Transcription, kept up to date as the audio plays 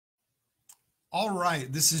All right,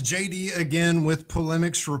 this is JD again with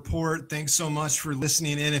Polemics Report. Thanks so much for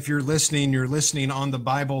listening in. If you're listening on the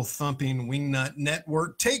Bible Thumping Wingnut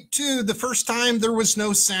Network. Take two, the first time there was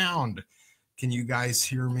no sound. Can you guys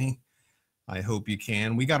hear me? I hope you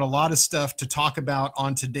can. We got a lot of stuff to talk about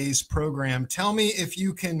on today's program. Tell me if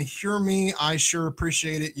you can hear me. I sure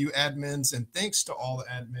appreciate it, you admins, and thanks to all the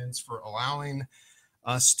admins for allowing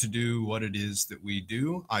us to do what it is that we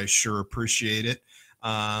do. I sure appreciate it.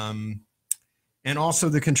 And also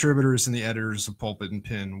the contributors and the editors of Pulpit and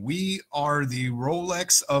Pen. We are the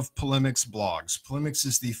Rolex of Polemics blogs. Polemics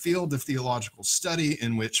is the field of theological study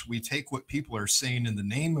in which we take what people are saying in the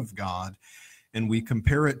name of God and we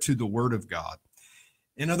compare it to the Word of God.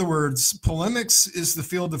 In other words, polemics is the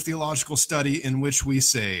field of theological study in which we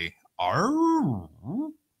say,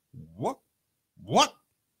 what?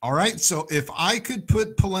 All right, so if I could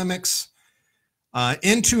put polemics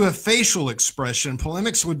into a facial expression,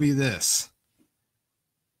 polemics would be this.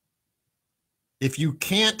 If you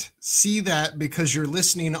can't see that because you're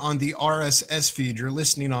listening on the RSS feed, you're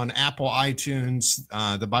listening on Apple iTunes,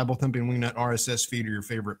 the Bible Thumping Wingnut RSS feed, or your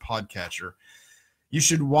favorite podcatcher, you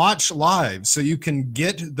should watch live so you can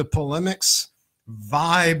get the polemics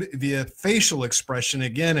vibe via facial expression.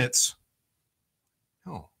 Again, it's,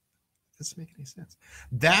 oh, doesn't make any sense.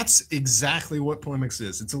 That's exactly what polemics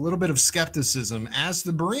is. It's a little bit of skepticism, as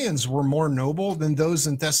the Bereans were more noble than those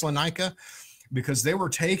in Thessalonica, because they were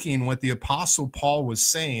taking what the Apostle Paul was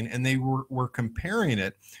saying and they were comparing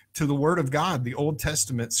it to the Word of God, the Old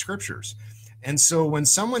Testament scriptures. And so when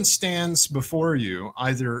someone stands before you,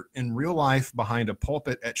 either in real life behind a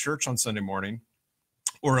pulpit at church on Sunday morning,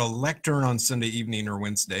 or a lectern on Sunday evening or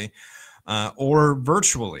Wednesday, or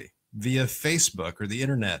virtually via Facebook or the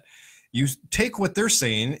internet, you take what they're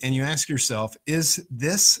saying and you ask yourself, is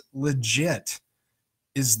this legit?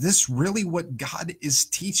 Is this really what God is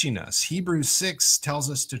teaching us? Hebrews 6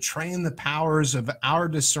 tells us to train the powers of our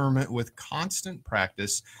discernment with constant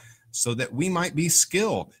practice so that we might be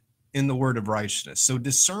skilled in the word of righteousness. So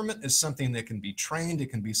discernment is something that can be trained.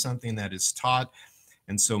 It can be something that is taught.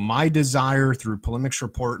 And so my desire through Polemics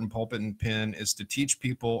Report and Pulpit and Pen is to teach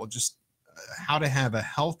people just how to have a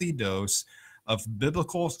healthy dose of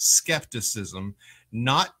biblical skepticism,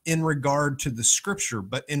 not in regard to the scripture,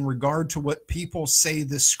 but in regard to what people say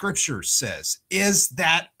the scripture says. Is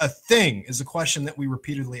that a thing? Is a question that we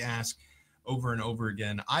repeatedly ask over and over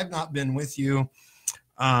again. I've not been with you.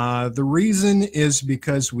 The reason is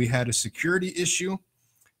because we had a security issue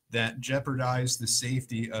that jeopardized the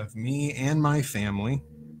safety of me and my family.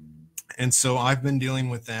 And so I've been dealing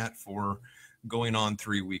with that for going on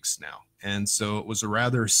 3 weeks now. And so it was a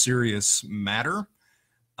rather serious matter.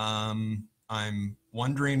 I'm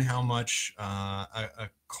wondering how much a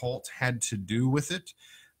cult had to do with it.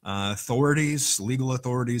 Authorities, legal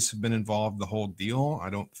authorities have been involved, the whole deal.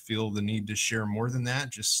 I don't feel the need to share more than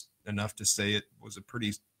that, just enough to say it was a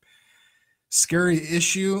pretty scary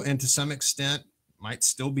issue and to some extent might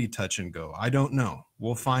still be touch and go. I don't know.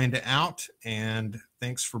 We'll find out. And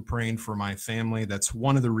thanks for praying for my family. That's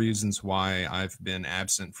one of the reasons why I've been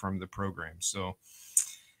absent from the program. So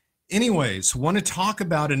anyways, want to talk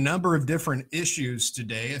about a number of different issues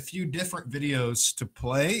today, a few different videos to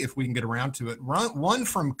play if we can get around to it. One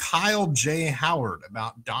from Kyle J. Howard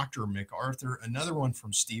about Dr. MacArthur, another one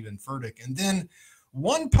from Steven Furtick, and then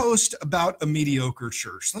one post about a mediocre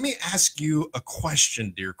church. Let me ask you a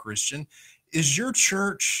question, dear Christian. Is your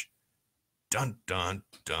church, dun, dun,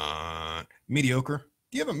 dun, mediocre?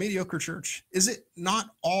 Do you have a mediocre church? Is it not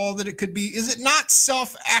all that it could be? Is it not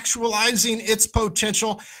self-actualizing its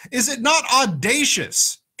potential? Is it not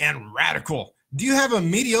audacious and radical? Do you have a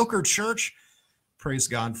mediocre church? Praise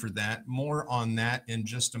God for that. More on that in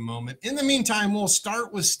just a moment. In the meantime, we'll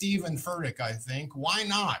start with Steven Furtick, I think. Why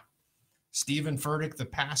not? Steven Furtick, the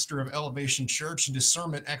pastor of Elevation Church,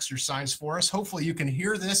 discernment exercise for us. Hopefully you can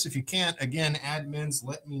hear this. If you can't, again, admins,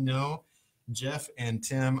 let me know. Jeff and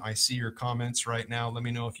Tim, I see your comments right now. Let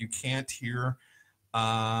me know if you can't hear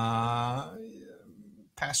Pastor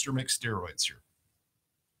Mixed Steroids here.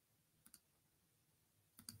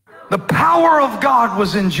 The power of God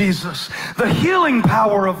was in Jesus. The healing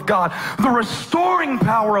power of God. The restoring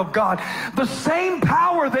power of God. The same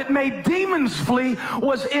power that made demons flee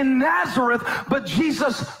was in Nazareth, but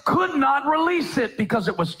Jesus could not release it because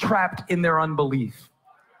it was trapped in their unbelief.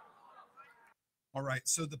 All right,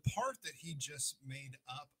 so the part that he just made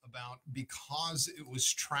up about because it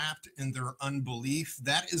was trapped in their unbelief,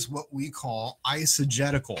 that is what we call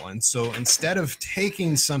eisegetical. And so instead of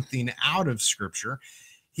taking something out of Scripture,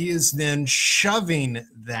 he is then shoving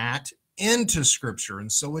that into Scripture. And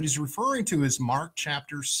so what he's referring to is Mark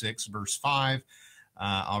chapter 6, verse 5.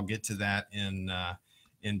 I'll get to that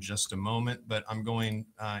in just a moment, but I'm going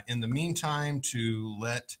in the meantime to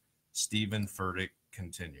let Steven Furtick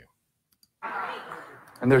continue.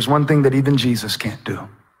 And there's one thing that even Jesus can't do.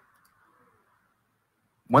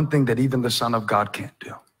 One thing that even the Son of God can't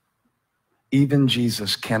do. Even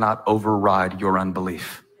Jesus cannot override your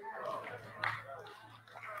unbelief.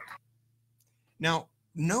 Now,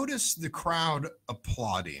 notice the crowd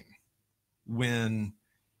applauding when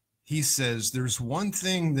he says there's one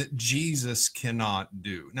thing that Jesus cannot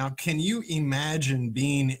do. Now, can you imagine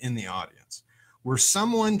being in the audience where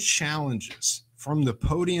someone challenges from the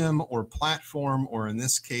podium or platform, or in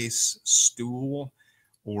this case, stool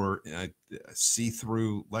or a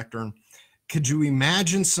see-through lectern? Could you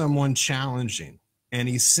imagine someone challenging an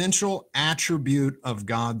essential attribute of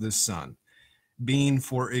God the Son, being,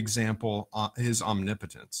 for example, his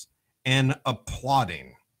omnipotence, and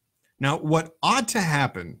applauding? Now, what ought to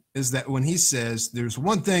happen is that when he says there's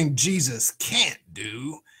one thing Jesus can't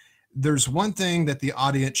do, there's one thing that the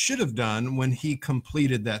audience should have done when he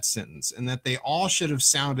completed that sentence, and that they all should have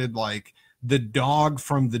sounded like the dog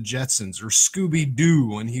from the Jetsons or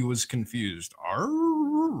Scooby-Doo when he was confused.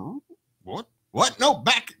 Arr, what? No,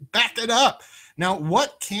 back it up. Now,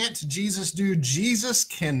 what can't Jesus do? Jesus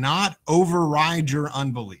cannot override your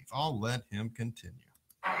unbelief. I'll let him continue.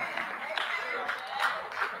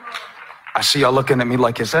 I see y'all looking at me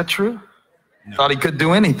like, is that true? No. Thought he could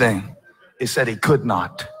do anything. He said he could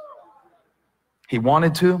not. He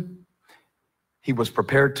wanted to, he was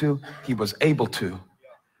prepared to, he was able to,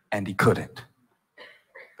 and he couldn't.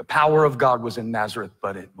 The power of God was in Nazareth,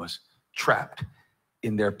 but it was trapped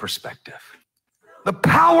in their perspective. The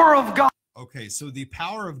power of God. Okay, so the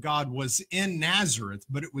power of God was in Nazareth,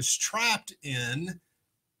 but it was trapped in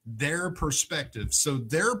their perspective. So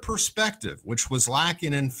their perspective, which was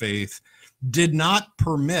lacking in faith, did not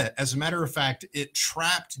permit. As a matter of fact, it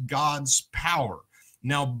trapped God's power.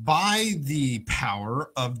 Now, by the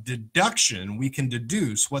power of deduction, we can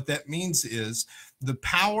deduce what that means is the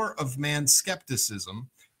power of man's skepticism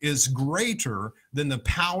is greater than the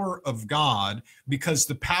power of God, because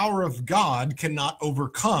the power of God cannot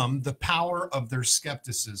overcome the power of their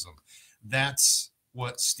skepticism. That's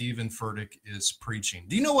what Steven Furtick is preaching.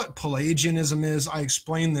 Do you know what Pelagianism is? I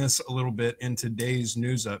explained this a little bit in today's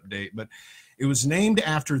news update, but it was named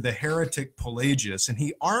after the heretic Pelagius, and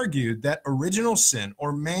he argued that original sin,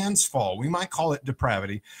 or man's fall, we might call it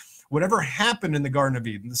depravity, whatever happened in the Garden of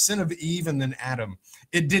Eden, the sin of Eve and then Adam,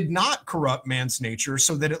 it did not corrupt man's nature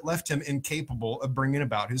so that it left him incapable of bringing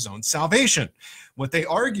about his own salvation. What they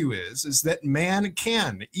argue is that man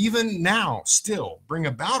can, even now, still bring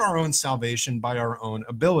about our own salvation by our own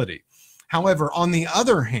ability. However, on the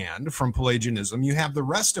other hand, from Pelagianism, you have the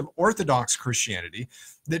rest of Orthodox Christianity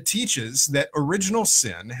that teaches that original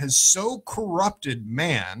sin has so corrupted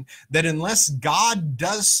man that unless God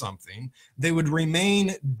does something, they would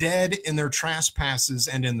remain dead in their trespasses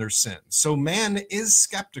and in their sins. So man is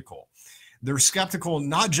skeptical. They're skeptical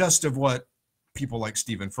not just of what people like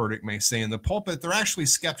Steven Furtick may say in the pulpit, they're actually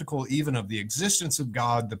skeptical even of the existence of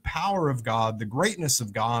God, the power of God, the greatness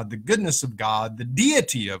of God, the goodness of God, the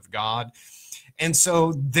deity of God. And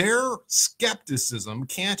so their skepticism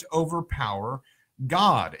can't overpower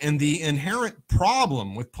God. And the inherent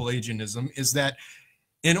problem with Pelagianism is that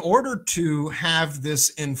in order to have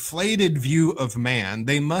this inflated view of man,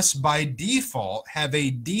 they must by default have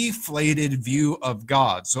a deflated view of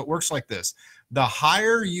God. So it works like this. The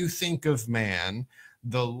higher you think of man,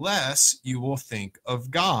 the less you will think of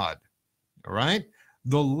God. All right?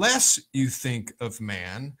 The less you think of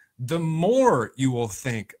man, the more you will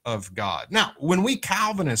think of God. Now, when we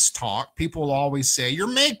Calvinists talk, people always say, you're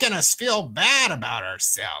making us feel bad about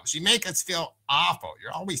ourselves. You make us feel awful.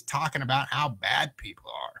 You're always talking about how bad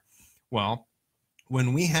people are. Well,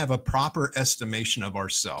 when we have a proper estimation of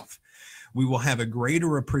ourselves, we will have a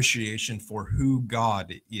greater appreciation for who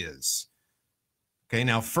God is. Okay,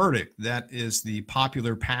 now Furtick, that is the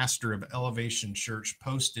popular pastor of Elevation Church,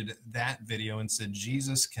 posted that video and said,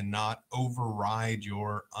 Jesus cannot override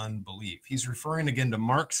your unbelief. He's referring again to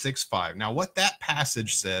Mark 6:5. Now, what that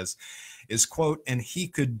passage says is, quote, and he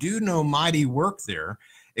could do no mighty work there,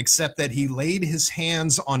 except that he laid his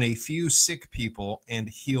hands on a few sick people and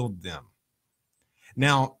healed them.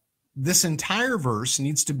 Now, this entire verse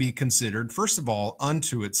needs to be considered, first of all,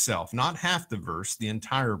 unto itself, not half the verse, the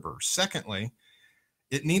entire verse. Secondly,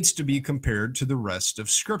 it needs to be compared to the rest of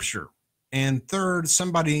Scripture. And third,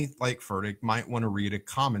 somebody like Furtick might want to read a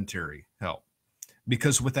commentary help.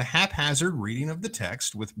 Because with a haphazard reading of the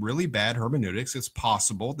text with really bad hermeneutics, it's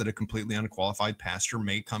possible that a completely unqualified pastor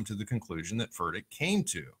may come to the conclusion that Furtick came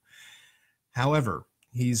to. However,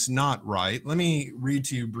 he's not right. Let me read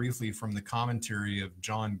to you briefly from the commentary of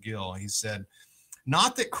John Gill. He said,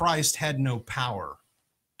 "Not that Christ had no power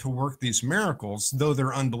to work these miracles, though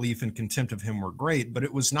their unbelief and contempt of him were great, but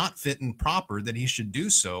it was not fit and proper that he should do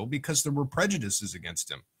so because there were prejudices against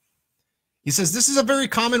him." He says, this is a very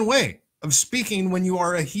common way of speaking when you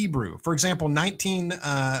are a Hebrew. For example,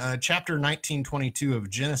 chapter 19:22 of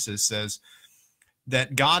Genesis says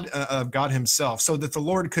that God himself, so that the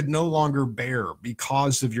Lord could no longer bear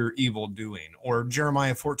because of your evil doing. Or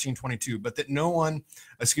Jeremiah 14:22, but that no one,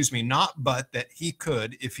 not but that he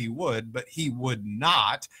could if he would, but he would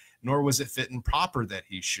not, nor was it fit and proper that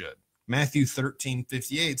he should. Matthew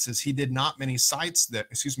 13:58 says he did not many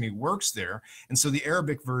works there. And so the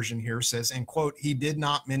Arabic version here says, and quote, he did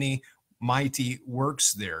not many mighty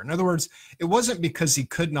works there. In other words, it wasn't because he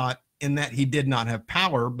could not, in that he did not have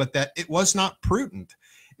power, but that it was not prudent.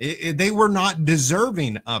 They were not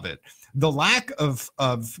deserving of it. The lack of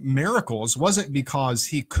miracles wasn't because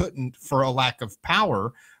he couldn't for a lack of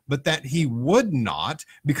power, but that he would not,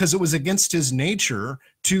 because it was against his nature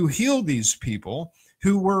to heal these people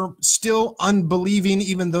who were still unbelieving,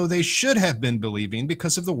 even though they should have been believing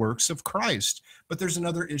because of the works of Christ. But there's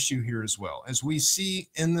another issue here as well. As we see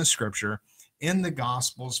in the scripture, in the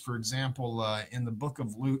Gospels, for example, in the book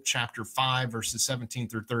of Luke, chapter 5, verses 17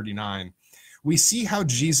 through 39, we see how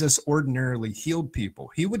Jesus ordinarily healed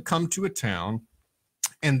people. He would come to a town,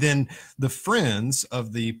 and then the friends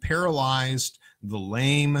of the paralyzed, the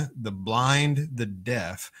lame, the blind, the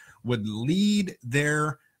deaf would lead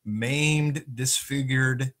their maimed,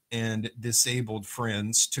 disfigured, and disabled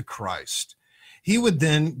friends to Christ. He would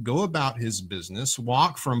then go about his business,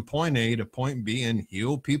 walk from point A to point B, and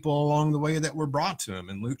heal people along the way that were brought to him.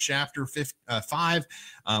 In Luke chapter 5,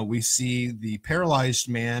 we see the paralyzed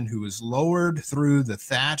man who was lowered through the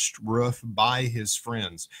thatched roof by his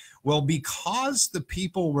friends. Well, because the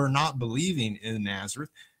people were not believing in Nazareth,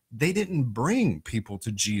 they didn't bring people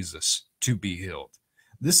to Jesus to be healed.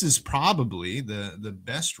 This is probably the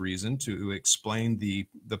best reason to explain the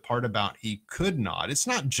part about he could not. It's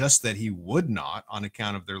not just that he would not on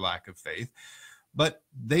account of their lack of faith, but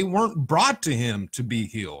they weren't brought to him to be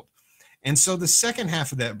healed. And so the second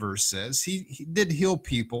half of that verse says he did heal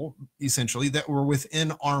people, essentially, that were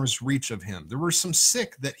within arm's reach of him. There were some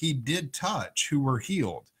sick that he did touch who were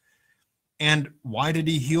healed. And why did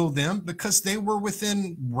he heal them? Because they were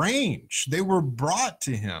within range. They were brought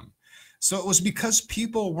to him. So it was because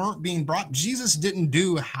people weren't being brought. Jesus didn't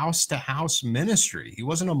do house-to-house ministry. He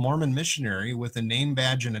wasn't a Mormon missionary with a name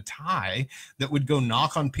badge and a tie that would go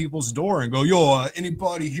knock on people's door and go, yo,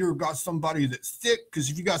 anybody here got somebody that's sick?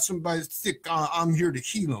 Because if you got somebody that's sick, I'm here to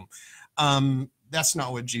heal them. That's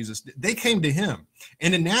not what Jesus did. They came to him.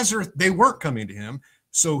 And in Nazareth, they weren't coming to him,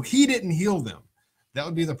 so he didn't heal them. That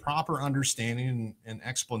would be the proper understanding and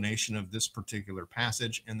explanation of this particular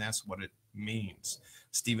passage, and that's what it means.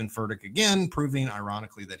 Steven Furtick, again, proving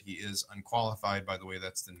ironically that he is unqualified. By the way,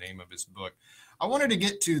 that's the name of his book. I wanted to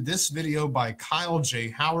get to this video by Kyle J.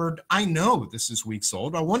 Howard. I know this is weeks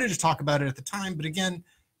old. I wanted to talk about it at the time, but again,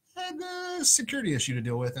 I had a security issue to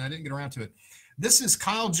deal with, and I didn't get around to it. This is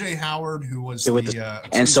Kyle J. Howard, who was he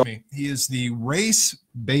is the race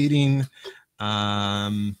baiting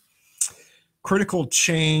critical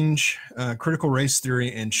race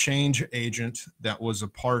theory and change agent that was a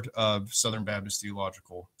part of Southern Baptist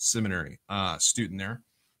Theological Seminary, student there.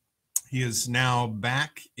 He is now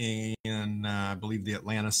back in, I believe, the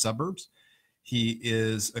Atlanta suburbs. He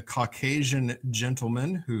is a Caucasian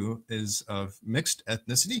gentleman who is of mixed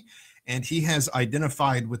ethnicity, and he has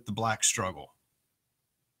identified with the black struggle.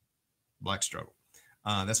 Black struggle.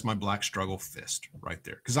 That's my black struggle fist right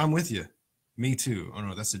there, because I'm with you. Me too. Oh,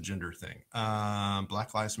 no, that's a gender thing.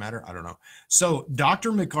 Black Lives Matter. I don't know. So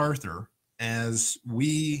Dr. MacArthur, as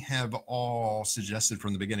we have all suggested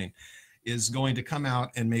from the beginning, is going to come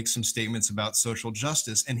out and make some statements about social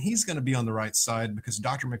justice. And he's going to be on the right side because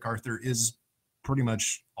Dr. MacArthur is pretty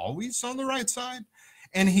much always on the right side.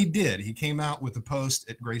 And he did. He came out with a post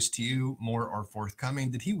at Grace to You. More are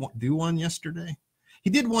forthcoming. Did he do one yesterday? He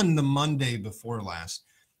did one the Monday before last.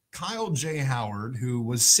 Kyle J. Howard, who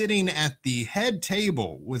was sitting at the head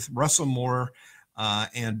table with Russell Moore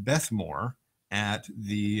and Beth Moore at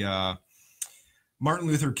the Martin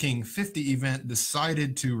Luther King 50 event,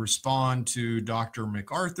 decided to respond to Dr.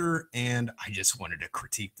 MacArthur. And I just wanted to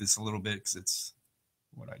critique this a little bit because it's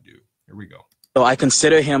what I do. Here we go. So I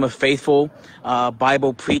consider him a faithful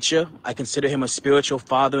Bible preacher. I consider him a spiritual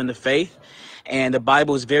father in the faith. And the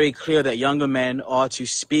Bible is very clear that younger men are to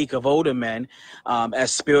speak of older men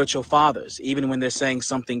as spiritual fathers, even when they're saying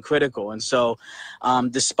something critical. And so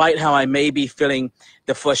despite how I may be feeling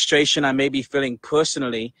the frustration I may be feeling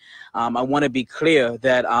personally, I want to be clear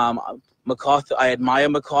that MacArthur, I admire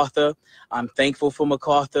MacArthur. I'm thankful for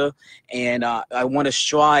MacArthur, and I want to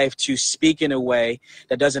strive to speak in a way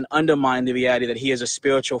that doesn't undermine the reality that he is a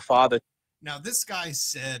spiritual father. Now, this guy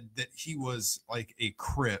said that he was like a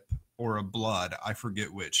Crip or a Blood, I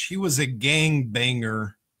forget which. He was a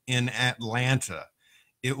gangbanger in Atlanta.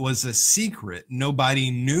 It was a secret. Nobody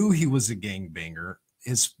knew he was a gangbanger.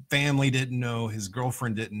 His family didn't know, his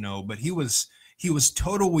girlfriend didn't know, but he was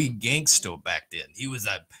totally gangsta back then. He was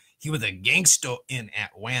a gangsta in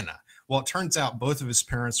Atlanta. Well, it turns out both of his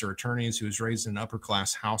parents are attorneys. He was raised in an upper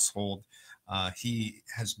class household. He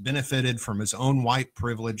has benefited from his own white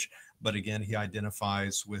privilege, but again, he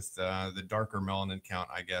identifies with the darker melanin count,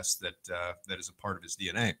 I guess, that is a part of his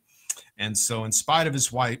DNA. And so, in spite of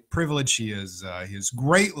his white privilege, he is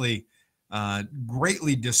greatly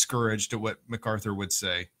discouraged at what MacArthur would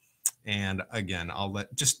say. And again, I'll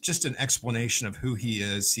let just an explanation of who he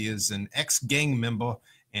is. He is an ex-gang member,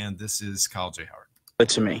 and this is Kyle J. Howard.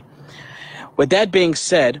 To me. With that being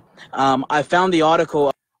said, I found the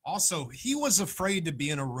article. Also, he was afraid to be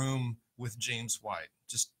in a room with James White.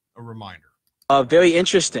 Just a reminder. Very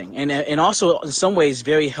interesting, and also in some ways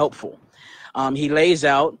very helpful. He lays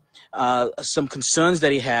out some concerns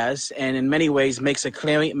that he has, and in many ways makes a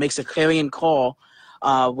clarion call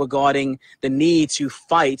regarding the need to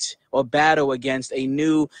fight or battle against a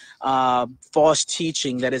new false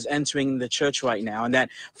teaching that is entering the church right now. And that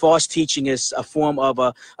false teaching is a form of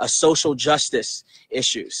a social justice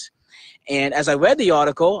issues. And as I read the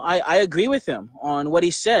article, I agree with him on what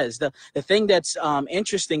he says. The thing that's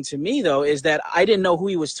interesting to me, though, is that I didn't know who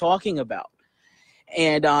he was talking about.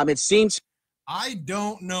 And it seems... I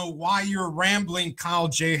don't know why you're rambling, Kyle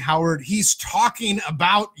J. Howard. He's talking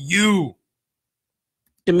about you.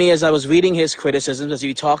 To me, as I was reading his criticisms, as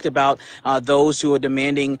he talked about those who are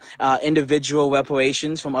demanding individual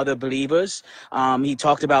reparations from other believers, he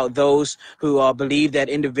talked about those who believe that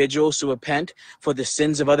individuals to repent for the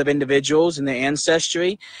sins of other individuals and their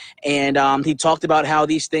ancestry, and he talked about how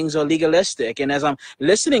these things are legalistic. And as I'm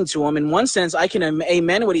listening to him, in one sense, I can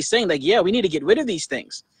amen what he's saying, like, yeah, we need to get rid of these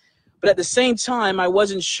things. But at the same time, I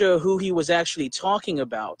wasn't sure who he was actually talking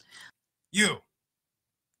about. You.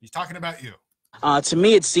 He's talking about you. To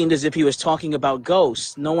me, it seemed as if he was talking about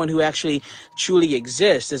ghosts, no one who actually truly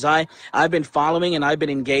exists. As I've been following and I've been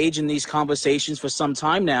engaged in these conversations for some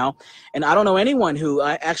time now, and I don't know anyone who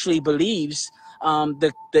actually believes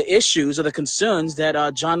the issues or the concerns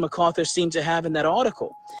that John MacArthur seemed to have in that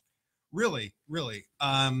article. Really, really.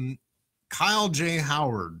 Kyle J.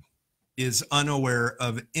 Howard is unaware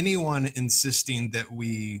of anyone insisting that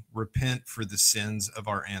we repent for the sins of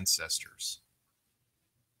our ancestors.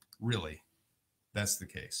 Really. That's the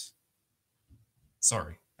case.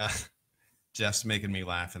 Sorry. Jeff's making me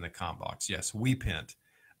laugh in the comment box. Yes, we pent.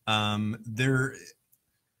 Let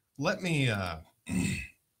me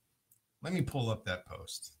pull up that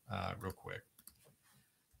post real quick.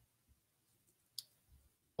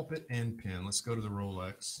 Pulpit and pin. Let's go to the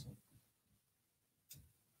Rolex.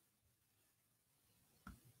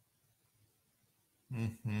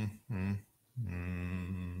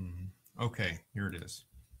 Okay, here it is.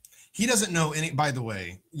 He doesn't know any, by the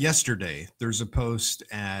way, yesterday there's a post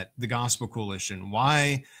at the Gospel Coalition.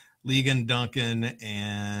 Why Ligon Duncan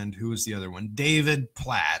and who was the other one? David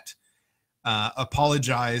Platt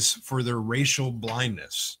apologize for their racial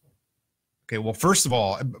blindness. Okay, well, first of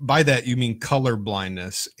all, by that you mean color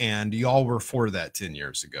blindness, and y'all were for that 10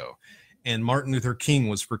 years ago. And Martin Luther King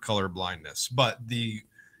was for color blindness. But the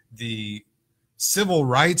civil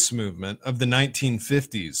rights movement of the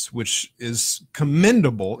 1950s, which is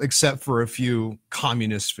commendable, except for a few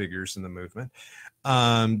communist figures in the movement,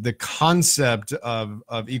 the concept of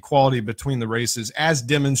equality between the races as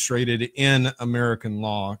demonstrated in American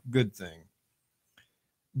law, good thing.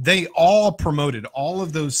 They all promoted, all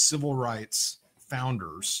of those civil rights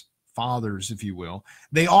founders, fathers, if you will,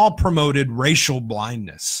 they all promoted racial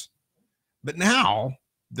blindness. But now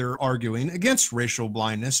they're arguing against racial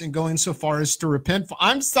blindness and going so far as to repent.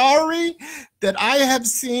 I'm sorry that I have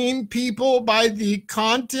seen people by the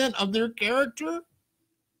content of their character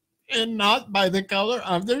and not by the color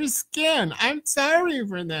of their skin. I'm sorry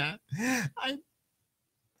for that.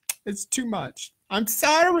 It's too much. I'm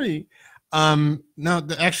sorry. No,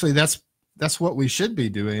 actually, that's what we should be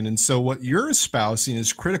doing. And so what you're espousing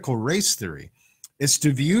is critical race theory. is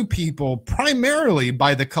to view people primarily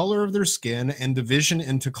by the color of their skin and division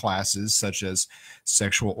into classes such as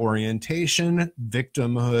sexual orientation,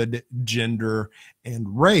 victimhood, gender, and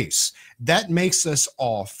race. That makes us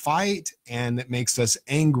all fight, and it makes us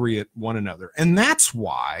angry at one another. And that's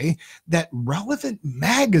why that relevant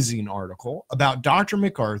magazine article about Dr.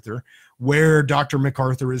 MacArthur, where Dr.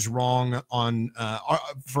 MacArthur is wrong on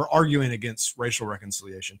for arguing against racial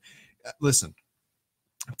reconciliation. Listen,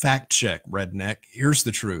 fact check, redneck. Here's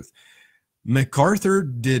the truth. MacArthur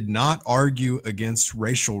did not argue against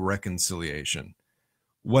racial reconciliation.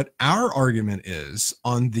 What our argument is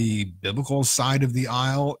on the biblical side of the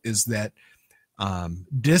aisle is that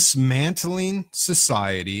dismantling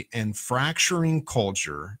society and fracturing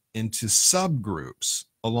culture into subgroups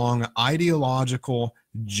along ideological,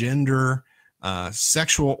 gender,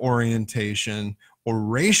 sexual orientation, or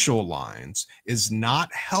racial lines is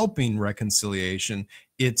not helping reconciliation.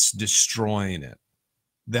 It's destroying it.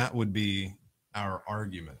 That would be our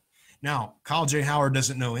argument. Now, Kyle J. Howard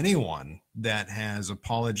doesn't know anyone that has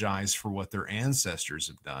apologized for what their ancestors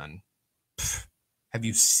have done. Pfft, have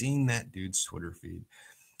you seen that dude's Twitter feed?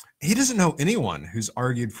 He doesn't know anyone who's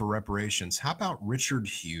argued for reparations. How about Richard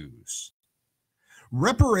Hughes?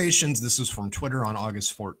 Reparations, this is from Twitter on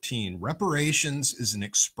August 14. Reparations is an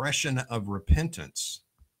expression of repentance.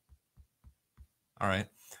 All right.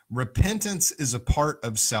 Repentance is a part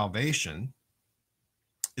of salvation.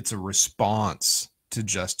 It's a response to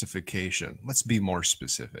justification. Let's be more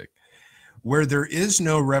specific. Where there is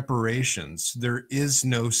no reparations, there is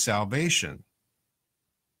no salvation.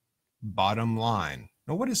 Bottom line.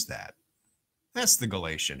 Now, what is that? That's the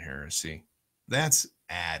Galatian heresy. That's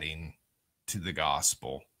adding to the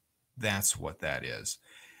gospel. That's what that is.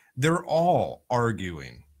 They're all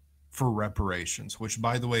arguing for reparations, which,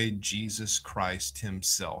 by the way, Jesus Christ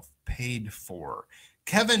himself paid for.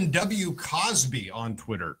 Kevin W. Cosby on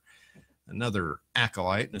Twitter, another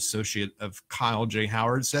acolyte and associate of Kyle J.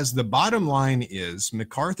 Howard, says the bottom line is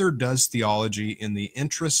MacArthur does theology in the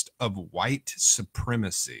interest of white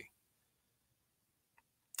supremacy.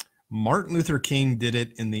 Martin Luther King did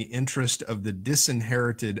it in the interest of the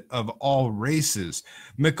disinherited of all races.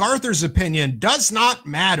 MacArthur's opinion does not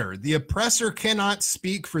matter. The oppressor cannot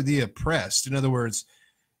speak for the oppressed. In other words,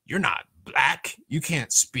 you're not black. You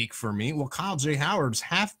can't speak for me. Well, Kyle J. Howard's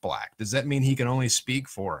half black. Does that mean he can only speak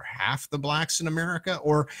for half the blacks in America?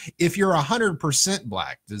 Or if you're 100%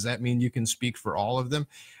 black, does that mean you can speak for all of them?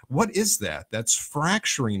 What is that? That's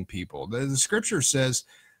fracturing people. The scripture says,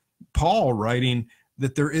 Paul writing,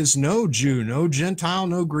 that there is no Jew, no Gentile,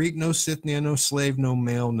 no Greek, no Scythian, no slave, no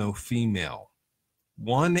male, no female.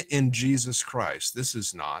 One in Jesus Christ. This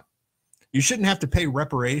is not. You shouldn't have to pay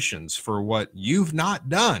reparations for what you've not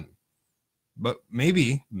done, but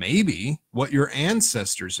maybe what your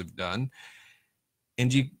ancestors have done.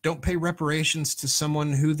 And you don't pay reparations to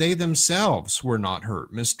someone who they themselves were not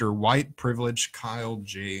hurt. Mr. White Privilege Kyle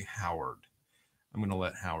J. Howard. I'm going to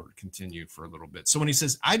let Howard continue for a little bit. So when he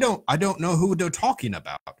says, I don't know who they're talking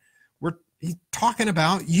about, he's talking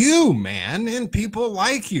about you, man, and people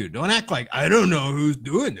like you. Don't act like, I don't know who's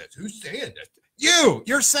doing this. Who's saying this?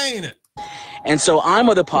 You're saying it. And so I'm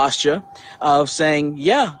of the posture of saying,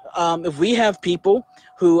 yeah, if we have people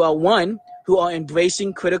who are who are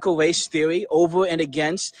embracing critical race theory over and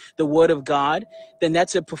against the word of God, then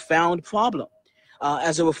that's a profound problem.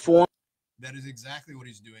 As a reform. That is exactly what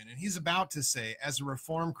he's doing. And he's about to say, as a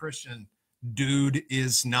Reformed Christian, dude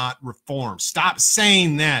is not reformed. Stop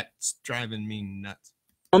saying that. It's driving me nuts.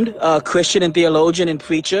 Christian and theologian and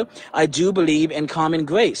preacher, I do believe in common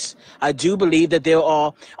grace. I do believe that there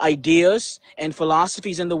are ideas and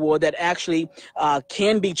philosophies in the world that actually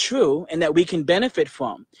can be true and that we can benefit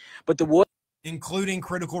from. But the word, including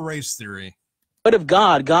critical race theory. Word of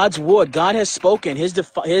God, God's word, God has spoken. His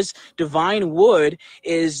divine word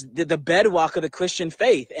is the bedrock of the Christian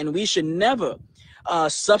faith, and we should never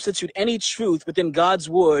substitute any truth within God's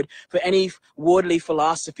word for any worldly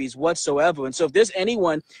philosophies whatsoever. And so if there's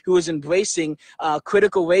anyone who is embracing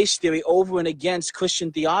critical race theory over and against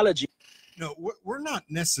Christian theology. No, we're not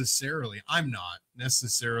necessarily, I'm not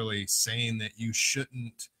necessarily saying that you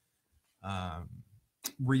shouldn't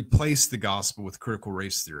replace the gospel with critical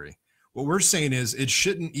race theory. What we're saying is it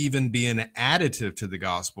shouldn't even be an additive to the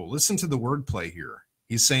gospel. Listen to the wordplay here.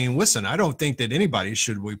 He's saying, listen, I don't think that anybody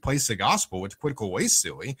should replace the gospel with critical race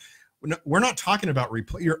theory. We're not talking about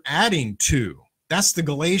you're adding to. That's the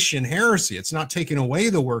Galatian heresy. It's not taking away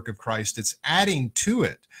the work of Christ. It's adding to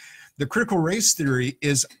it. The critical race theory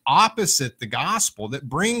is opposite the gospel that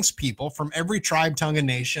brings people from every tribe, tongue, and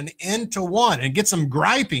nation into one and gets them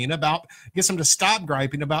to stop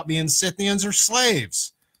griping about being Scythians or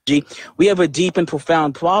slaves. We have a deep and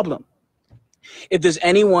profound problem. If there's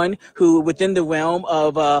anyone who within the realm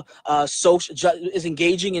of is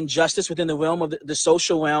engaging in justice within the realm of the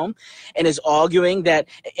social realm and is arguing that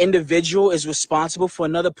an individual is responsible for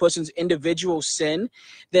another person's individual sin,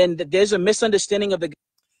 then there's a misunderstanding of the.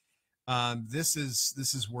 This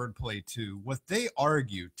is wordplay too. What they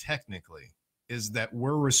argue technically is that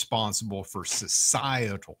we're responsible for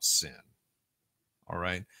societal sin. All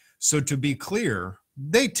right. So to be clear,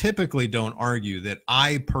 they typically don't argue that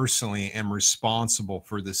I personally am responsible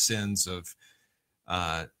for the sins of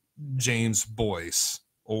James Boyce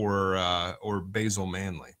or Basil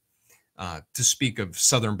Manley, to speak of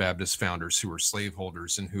Southern Baptist founders who were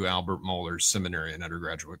slaveholders and who Albert Mohler's seminary and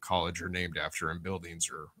undergraduate college are named after, and buildings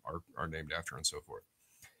are named after, and so forth.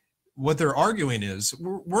 What they're arguing is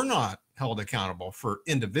we're not held accountable for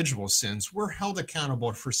individual sins. We're held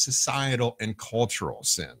accountable for societal and cultural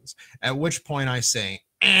sins. At which point I say,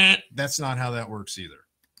 that's not how that works either.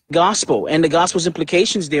 Gospel and the gospel's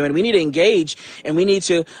implications there, and we need to engage and we need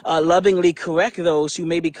to lovingly correct those who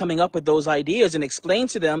may be coming up with those ideas and explain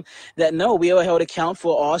to them that no, we are held account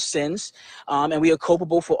for all sins, and we are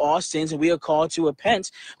culpable for all sins, and we are called to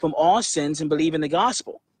repent from all sins and believe in the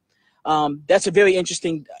gospel. That's a very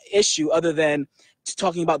interesting issue, other than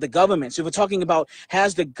talking about the government. So if we're talking about,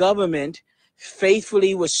 has the government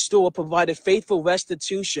faithfully provided faithful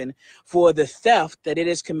restitution for the theft that it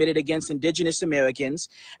has committed against indigenous Americans,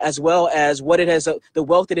 as well as what it has, the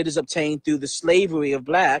wealth that it has obtained through the slavery of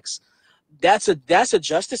blacks? That's a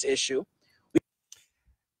justice issue.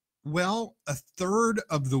 Well, a third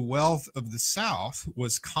of the wealth of the South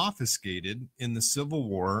was confiscated in the Civil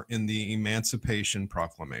War in the Emancipation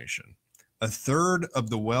Proclamation. A third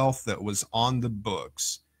of the wealth that was on the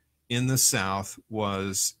books in the South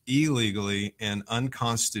was illegally and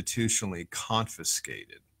unconstitutionally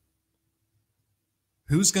confiscated.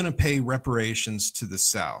 Who's going to pay reparations to the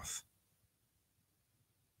South?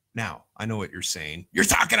 Now, I know what you're saying. You're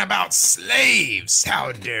talking about slaves.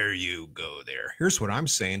 How dare you go there? Here's what I'm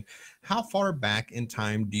saying. How far back in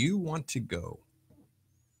time do you want to go?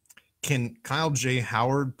 Can Kyle J.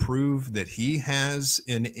 Howard prove that he has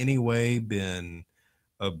in any way been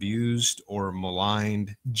abused or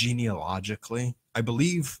maligned genealogically? I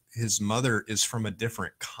believe his mother is from a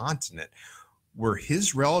different continent. Were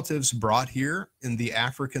his relatives brought here in the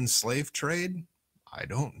African slave trade? I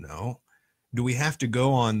don't know. Do we have to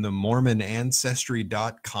go on the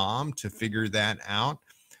MormonAncestry.com to figure that out?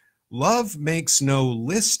 Love makes no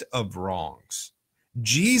list of wrongs.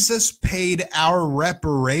 Jesus paid our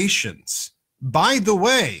reparations. By the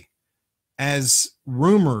way, as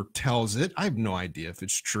rumor tells it, I have no idea if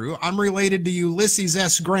it's true, I'm related to Ulysses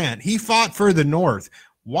S. Grant. He fought for the North.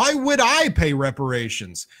 Why would I pay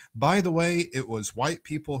reparations? By the way, it was white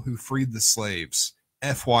people who freed the slaves.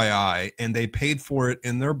 FYI, and they paid for it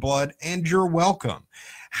in their blood, and you're welcome.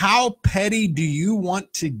 How petty do you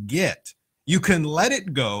want to get? You can let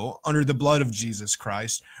it go under the blood of Jesus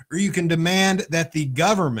Christ, or you can demand that the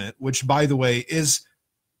government, which, by the way, is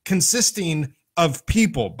consisting of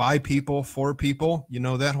people, by people, for people, you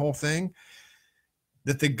know, that whole thing,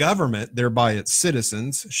 that the government, thereby its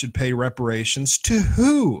citizens, should pay reparations to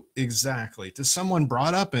who exactly? To someone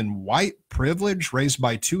brought up in white privilege, raised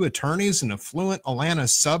by two attorneys in an affluent Atlanta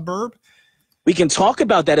suburb? We can talk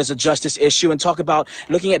about that as a justice issue and talk about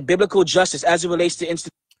looking at biblical justice as it relates to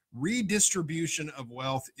redistribution of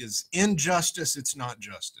wealth is injustice. It's not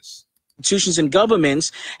justice. Institutions and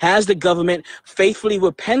governments. Has the government faithfully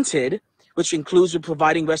repented, which includes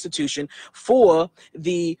providing restitution for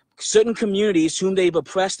the certain communities whom they've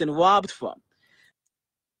oppressed and robbed from?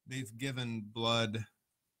 They've given blood,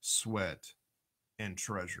 sweat, and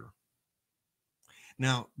treasure.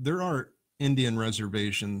 Now, there are Indian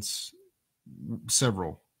reservations,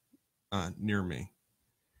 several near me,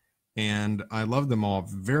 and I love them all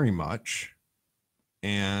very much.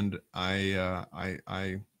 And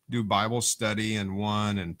I do Bible study in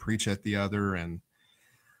one and preach at the other, and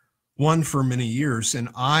one for many years, and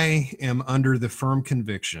I am under the firm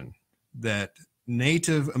conviction that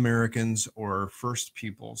Native Americans or First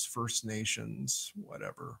Peoples, First Nations,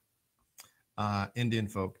 whatever, Indian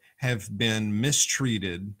folk have been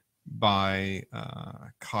mistreated by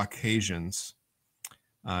Caucasians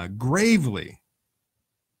gravely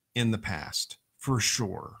in the past, for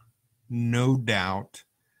sure, no doubt.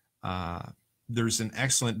 There's an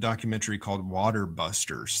excellent documentary called Water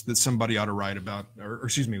Busters that somebody ought to write about, or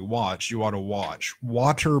excuse me, watch. You ought to watch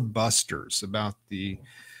Water Busters, about the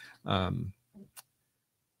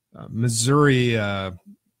Missouri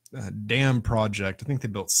dam project. I think they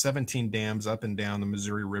built 17 dams up and down the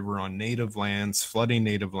Missouri River on native lands, flooding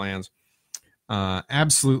native lands.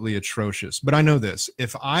 Absolutely atrocious. But I know this: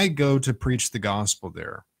 if I go to preach the gospel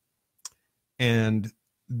there and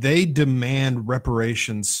they demand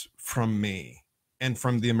reparations from me and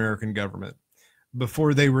from the American government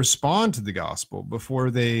before they respond to the gospel, before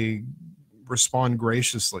they respond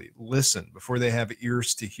graciously, listen, before they have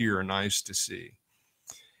ears to hear and eyes to see,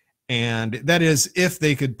 and that is if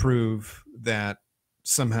they could prove that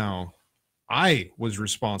somehow I was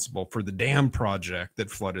responsible for the dam project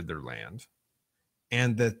that flooded their land,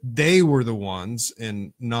 and that they were the ones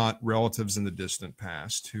and not relatives in the distant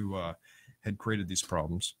past who had created these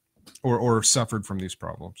problems or suffered from these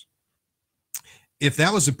problems. If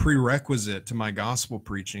that was a prerequisite to my gospel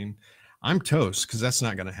preaching, I'm toast, because that's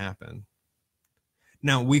not going to happen.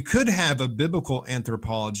 Now, we could have a biblical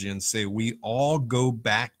anthropology and say we all go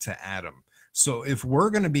back to Adam. So if we're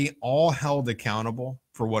going to be all held accountable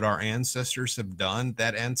for what our ancestors have done,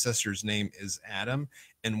 that ancestor's name is Adam,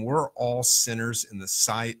 and we're all sinners in the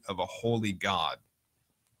sight of a holy God.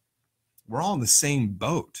 We're all in the same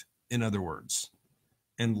boat, in other words.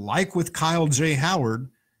 And like with Kyle J. Howard,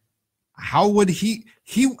 how would he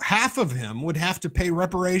half of him would have to pay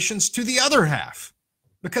reparations to the other half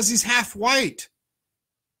because he's half white.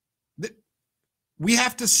 We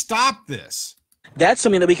have to stop this. That's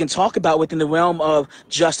something that we can talk about within the realm of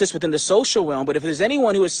justice, within the social realm. But if there's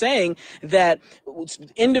anyone who is saying that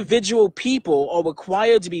individual people are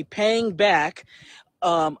required to be paying back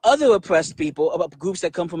other oppressed people, groups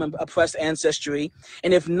that come from an oppressed ancestry,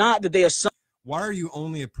 and if not, that they are some. Why are you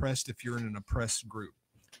only oppressed if you're in an oppressed group?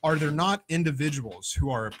 Are there not individuals who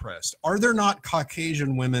are oppressed? Are there not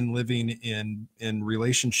Caucasian women living in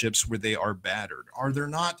relationships where they are battered? Are there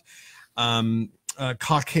not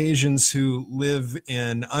Caucasians who live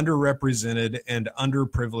in underrepresented and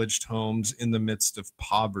underprivileged homes in the midst of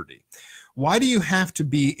poverty? Why do you have to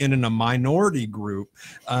be in a minority group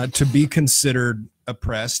to be considered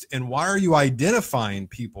oppressed? And why are you identifying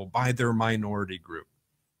people by their minority group?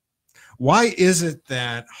 Why is it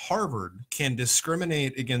that Harvard can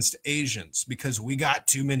discriminate against Asians because we got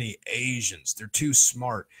too many Asians? They're too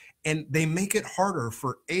smart. And they make it harder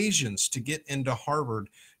for Asians to get into Harvard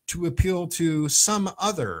to appeal to some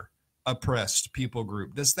other oppressed people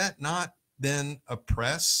group. Does that not then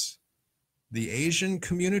oppress the Asian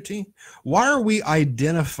community? Why are we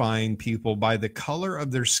identifying people by the color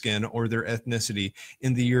of their skin or their ethnicity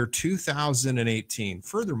in the year 2018?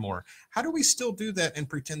 Furthermore, how do we still do that and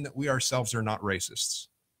pretend that we ourselves are not racists?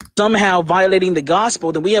 Somehow violating the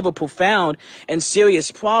gospel, then we have a profound and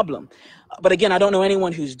serious problem. But again, I don't know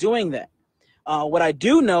anyone who's doing that. What I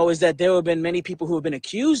do know is that there have been many people who have been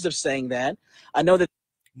accused of saying that. I know that.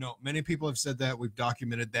 No, many people have said that. We've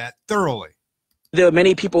documented that thoroughly. There are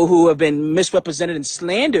many people who have been misrepresented and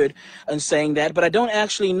slandered in saying that, but I don't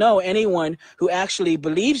actually know anyone who actually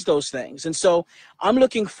believes those things. And so I'm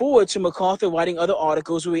looking forward to MacArthur writing other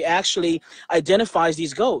articles where he actually identifies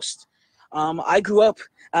these ghosts. I grew up,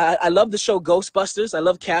 I love the show Ghostbusters. I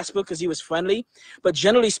love Casper because he was friendly, but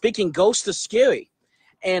generally speaking, ghosts are scary.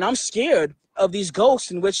 And I'm scared of these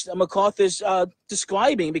ghosts in which MacArthur's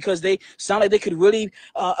describing, because they sound like they could really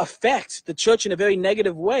affect the church in a very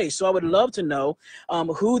negative way. So I would love to know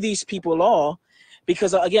who these people are,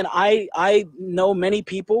 because again, I know many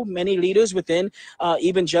people, many leaders within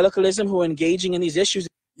evangelicalism who are engaging in these issues.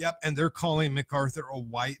 Yep, and they're calling MacArthur a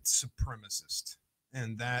white supremacist.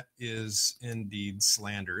 And that is indeed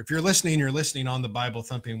slander. If you're listening on the Bible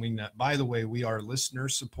Thumping Wingnut. By the way, we are listener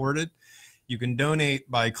supported. You can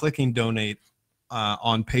donate by clicking donate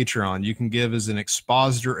on Patreon. You can give as an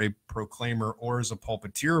expositor, a proclaimer, or as a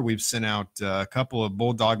pulpiteer. We've sent out a couple of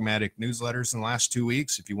Bulldogmatic newsletters in the last 2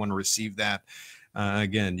 weeks. If you want to receive that,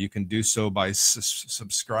 again, you can do so by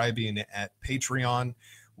subscribing at Patreon.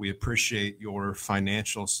 We appreciate your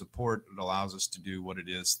financial support. It allows us to do what it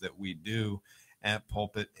is that we do at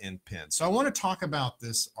Pulpit and Pen. So I want to talk about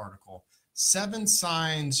this article. 7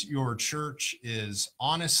 signs your church is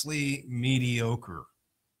honestly mediocre.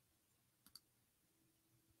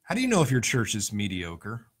 How do you know if your church is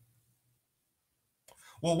mediocre?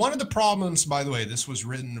 Well, one of the problems, by the way, this was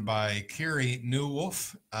written by Kerry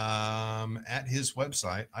Newwolf at his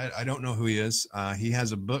website. I don't know who he is. He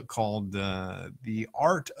has a book called The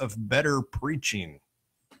Art of Better Preaching.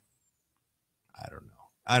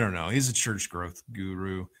 I don't know. He's a church growth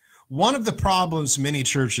guru. One of the problems many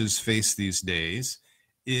churches face these days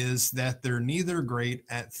is that they're neither great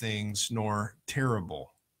at things nor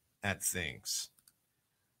terrible at things.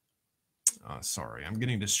 Sorry, I'm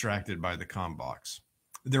getting distracted by the comm box.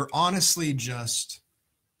 They're honestly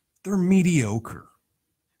they're mediocre.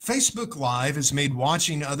 Facebook Live has made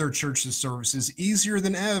watching other churches' services easier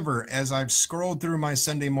than ever. As I've scrolled through my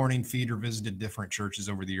Sunday morning feed or visited different churches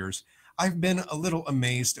over the years, I've been a little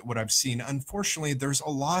amazed at what I've seen. Unfortunately, there's a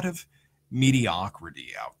lot of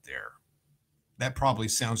mediocrity out there. That probably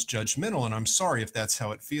sounds judgmental, and I'm sorry if that's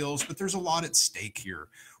how it feels, but there's a lot at stake here.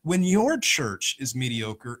 When your church is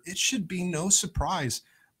mediocre, it should be no surprise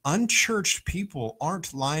unchurched people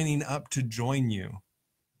aren't lining up to join you,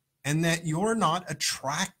 and that you're not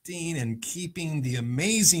attracting and keeping the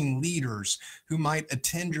amazing leaders who might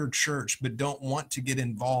attend your church but don't want to get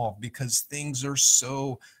involved because things are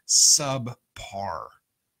so subpar.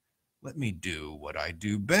 Let me do what I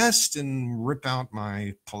do best and rip out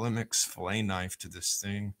my polemics fillet knife to this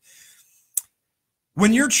thing.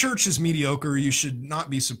 When your church is mediocre, you should not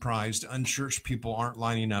be surprised unchurched people aren't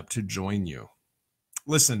lining up to join you.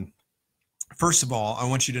 Listen, first of all, I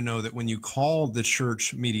want you to know that when you call the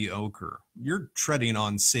church mediocre, you're treading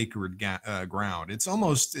on sacred ground. It's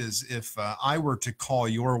almost as if I were to call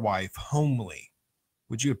your wife homely.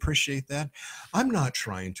 Would you appreciate that? I'm not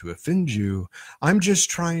trying to offend you. I'm just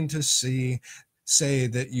trying to say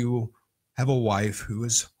that you have a wife who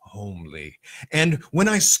is homely. And when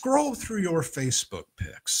I scroll through your Facebook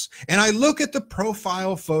pics and I look at the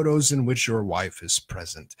profile photos in which your wife is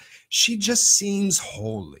present, she just seems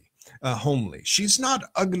homely. She's not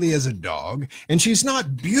ugly as a dog, and she's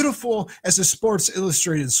not beautiful as a Sports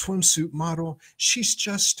Illustrated swimsuit model. She's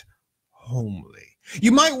just homely.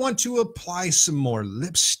 You might want to apply some more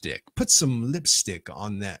lipstick. Put some lipstick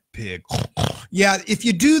on that pig. Yeah, if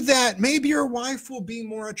you do that, maybe your wife will be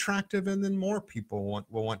more attractive, and then more people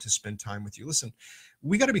will want to spend time with you. Listen,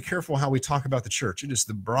 we got to be careful how we talk about the church. It is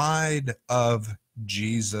the bride of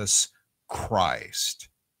Jesus Christ.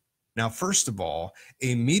 Now, first of all,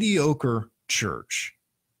 a mediocre church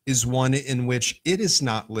is one in which it is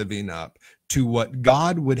not living up to what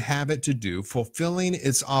God would have it to do, fulfilling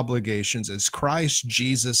its obligations as Christ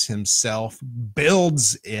Jesus himself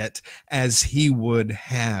builds it as he would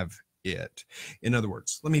have it. In other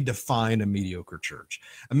words, let me define a mediocre church.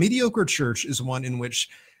 A mediocre church is one in which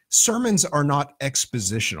sermons are not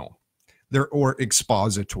expositional. Or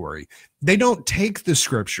expository. They don't take the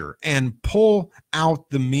scripture and pull out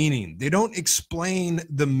the meaning. They don't explain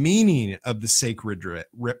the meaning of the sacred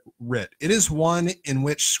writ. It is one in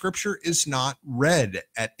which scripture is not read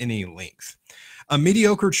at any length. A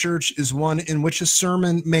mediocre church is one in which a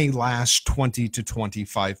sermon may last 20 to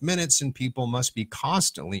 25 minutes and people must be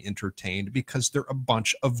constantly entertained because they're a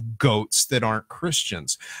bunch of goats that aren't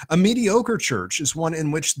Christians. A mediocre church is one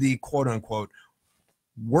in which the quote-unquote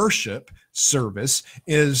worship service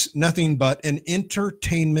is nothing but an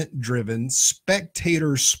entertainment-driven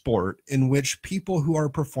spectator sport in which people who are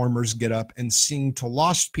performers get up and sing to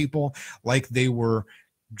lost people like they were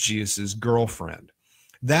Jesus' girlfriend.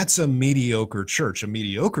 That's a mediocre church. A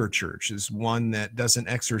mediocre church is one that doesn't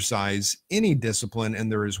exercise any discipline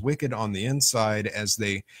and they're as wicked on the inside as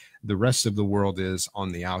the rest of the world is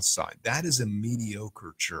on the outside. That is a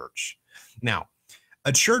mediocre church. Now,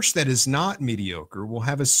 a church that is not mediocre will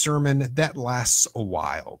have a sermon that lasts a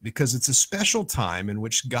while because it's a special time in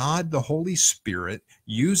which God, the Holy Spirit,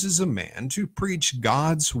 uses a man to preach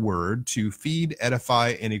God's word to feed,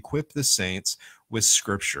 edify, and equip the saints with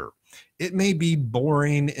scripture. It may be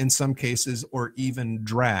boring in some cases or even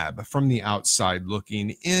drab from the outside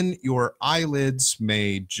looking in. Your eyelids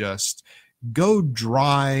may just go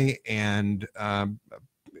dry and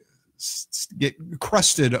get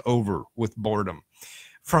crusted over with boredom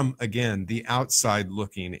from, again, the outside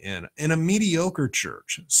looking in. In a mediocre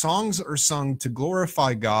church, songs are sung to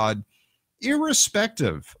glorify God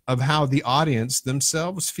irrespective of how the audience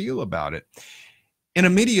themselves feel about it. In a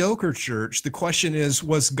mediocre church, the question is,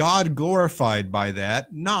 was God glorified by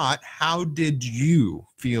that? Not, how did you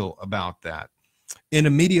feel about that? In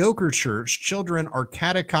a mediocre church, children are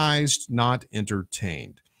catechized, not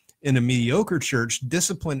entertained. In a mediocre church,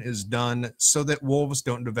 discipline is done so that wolves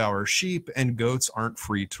don't devour sheep and goats aren't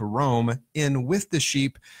free to roam in with the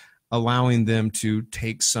sheep, allowing them to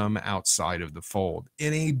take some outside of the fold.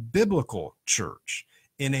 In a biblical church,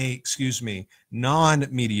 in a,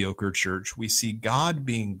 non-mediocre church, we see God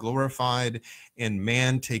being glorified and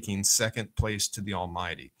man taking second place to the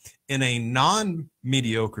Almighty. In a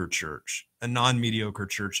non-mediocre church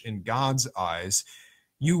in God's eyes,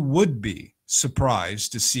 you would be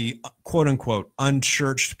surprised to see quote unquote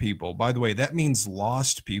unchurched people. By the way, that means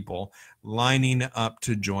lost people lining up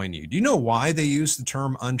to join you. Do you know why they use the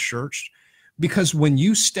term unchurched? Because when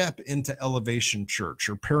you step into Elevation Church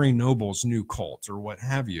or Perry Noble's new cult or what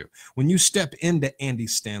have you, when you step into Andy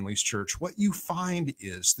Stanley's church, what you find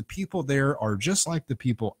is the people there are just like the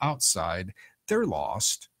people outside. They're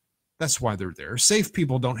lost. That's why they're there. Saved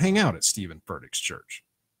people don't hang out at Steven Furtick's church.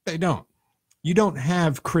 They don't. You don't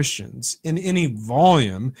have Christians in any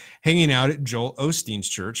volume hanging out at Joel Osteen's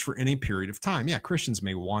church for any period of time. Yeah, Christians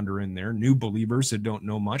may wander in there, new believers that don't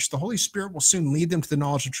know much. The Holy Spirit will soon lead them to the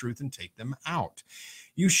knowledge of truth and take them out.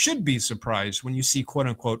 You should be surprised when you see quote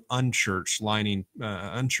unquote unchurched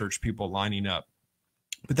people lining up.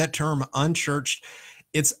 But that term unchurched,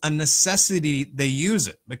 it's a necessity. They use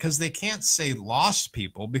it because they can't say lost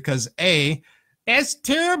people because A, that's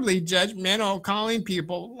terribly judgmental, calling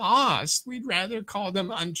people lost. We'd rather call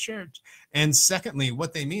them unchurched. And secondly,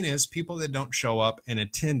 what they mean is people that don't show up and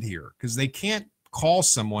attend here, because they can't call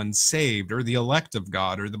someone saved or the elect of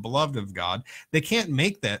God or the beloved of God. They can't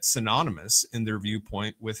make that synonymous in their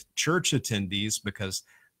viewpoint with church attendees because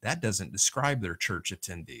that doesn't describe their church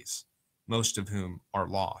attendees, most of whom are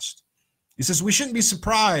lost. He says, we shouldn't be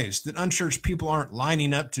surprised that unchurched people aren't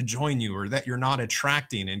lining up to join you or that you're not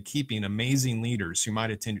attracting and keeping amazing leaders who might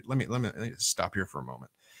attend. Let me stop here for a moment.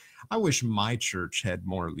 I wish my church had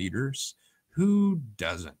more leaders. Who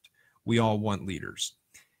doesn't? We all want leaders.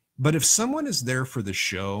 But if someone is there for the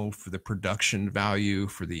show, for the production value,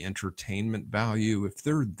 for the entertainment value, if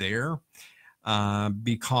they're there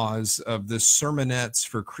because of the sermonettes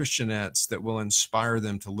for Christianettes that will inspire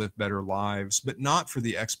them to live better lives, but not for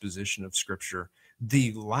the exposition of Scripture,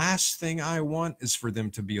 the last thing I want is for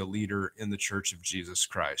them to be a leader in the Church of Jesus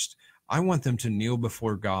Christ. I want them to kneel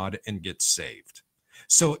before God and get saved.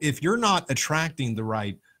 So if you're not attracting the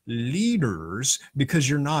right leaders because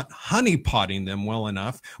you're not honeypotting them well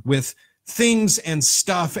enough with things and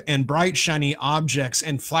stuff and bright shiny objects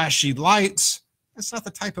and flashy lights, that's not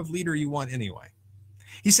the type of leader you want anyway.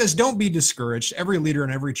 He says, don't be discouraged. Every leader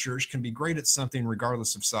in every church can be great at something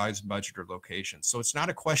regardless of size, budget, or location. So it's not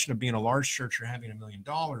a question of being a large church or having $1 million.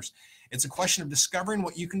 It's a question of discovering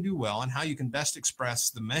what you can do well and how you can best express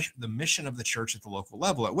the mission of the church at the local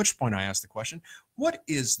level, at which point I ask the question, what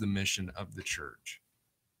is the mission of the church?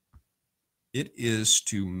 It is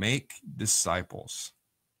to make disciples.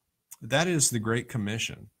 That is the Great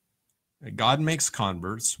Commission. God makes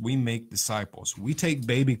converts. We make disciples. We take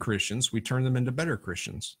baby Christians. We turn them into better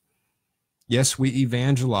Christians. Yes, we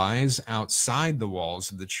evangelize outside the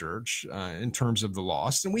walls of the church in terms of the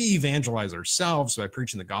lost, and we evangelize ourselves by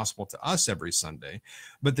preaching the gospel to us every Sunday.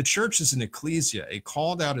 But the church is an ecclesia, a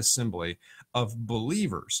called out assembly of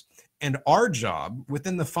believers. And our job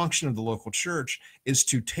within the function of the local church is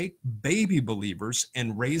to take baby believers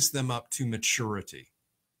and raise them up to maturity.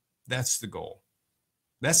 That's the goal.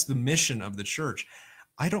 That's the mission of the church.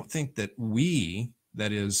 I don't think that we,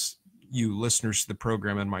 that is you listeners to the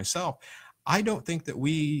program and myself, I don't think that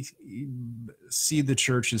we see the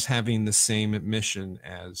church as having the same mission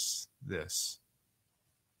as this.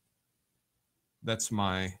 That's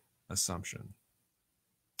my assumption.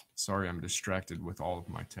 Sorry, I'm distracted with all of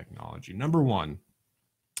my technology. Number one,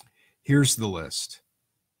 here's the list.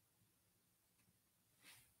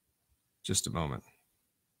 Just a moment.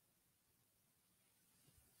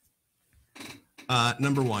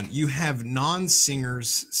 Number one, you have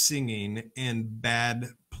non-singers singing and bad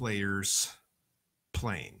players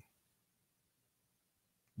playing.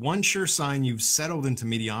 One sure sign you've settled into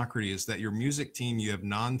mediocrity is that your music team, you have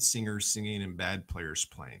non-singers singing and bad players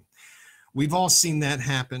playing. We've all seen that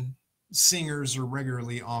happen. Singers are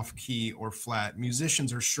regularly off key or flat.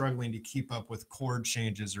 Musicians are struggling to keep up with chord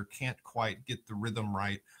changes or can't quite get the rhythm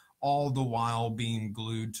right, all the while being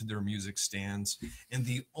glued to their music stands. And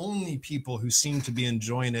the only people who seem to be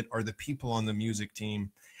enjoying it are the people on the music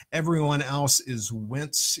team. Everyone else is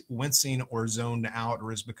wincing or zoned out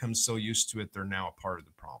or has become so used to it, they're now a part of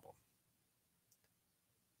the problem.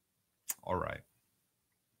 All right.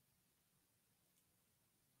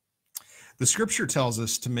 The scripture tells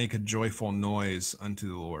us to make a joyful noise unto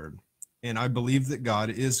the Lord. And I believe that God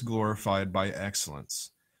is glorified by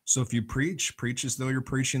excellence. So if you preach as though you're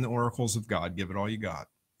preaching the oracles of God. Give it all you got.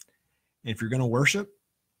 And if you're going to worship,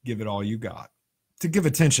 give it all you got. To give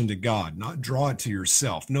attention to God, not draw it to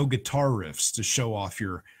yourself. No guitar riffs to show off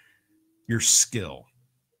your skill.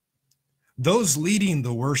 Those leading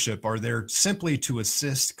the worship are there simply to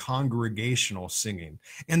assist congregational singing.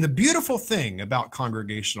 And the beautiful thing about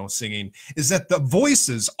congregational singing is that the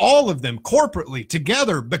voices, all of them corporately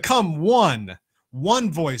together, become one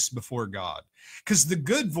voice before God. Because the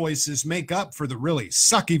good voices make up for the really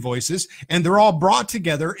sucky voices, and they're all brought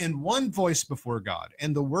together in one voice before God.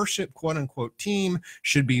 And the worship, quote unquote, team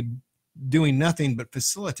should be doing nothing but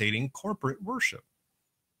facilitating corporate worship.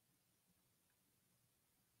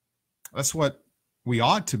 That's what we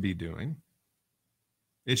ought to be doing.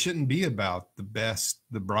 It shouldn't be about the best,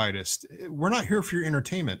 the brightest. We're not here for your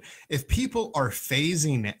entertainment. If people are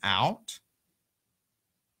phasing out,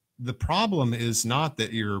 the problem is not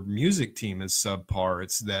that your music team is subpar.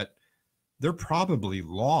 It's that they're probably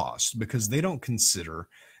lost because they don't consider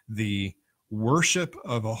the worship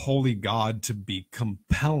of a holy God to be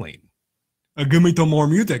compelling. Give me some more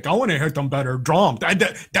music. I want to hear some better drums.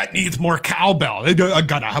 That needs more cowbell. I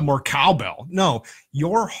gotta have more cowbell. No,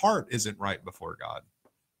 your heart isn't right before God.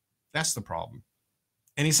 That's the problem.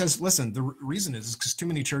 And he says, listen, the reason is because too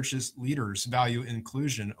many churches leaders value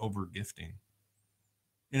inclusion over gifting.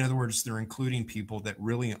 In other words, they're including people that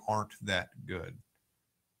really aren't that good.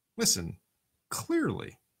 Listen,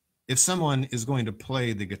 clearly, if someone is going to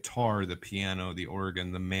play the guitar, the piano, the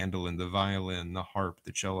organ, the mandolin, the violin, the harp,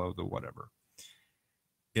 the cello, the whatever,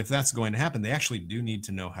 if that's going to happen, they actually do need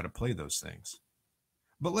to know how to play those things.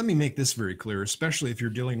 But let me make this very clear, especially if you're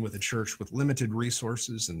dealing with a church with limited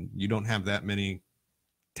resources and you don't have that many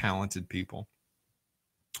talented people.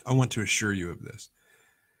 I want to assure you of this.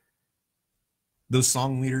 Those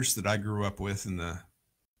song leaders that I grew up with in the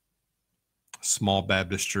small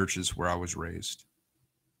Baptist churches where I was raised,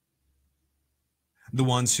 the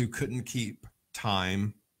ones who couldn't keep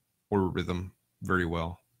time or rhythm very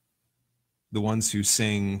well, the ones who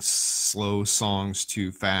sing slow songs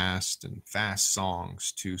too fast and fast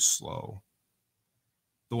songs too slow,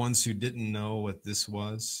 the ones who didn't know what this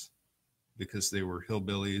was because they were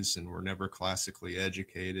hillbillies and were never classically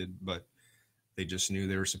educated, but they just knew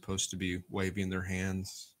they were supposed to be waving their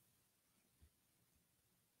hands.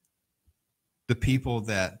 The people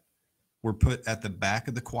that were put at the back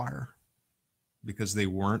of the choir because they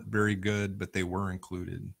weren't very good, but they were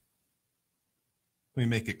included. Let me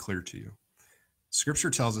make it clear to you. Scripture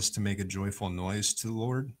tells us to make a joyful noise to the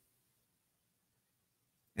Lord.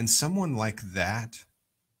 And someone like that,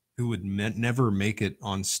 who would never make it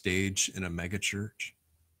on stage in a megachurch,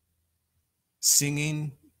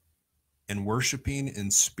 singing and worshiping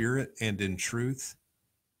in spirit and in truth,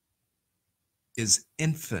 is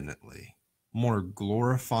infinitely more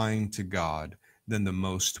glorifying to God than the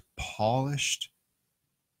most polished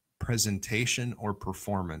presentation or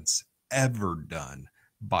performance ever done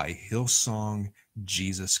by Hillsong,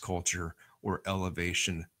 Jesus culture, or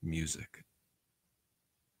elevation music.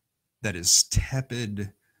 That is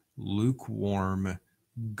tepid, lukewarm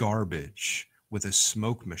garbage with a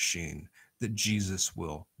smoke machine that Jesus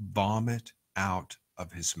will vomit out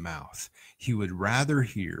of his mouth. He would rather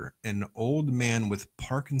hear an old man with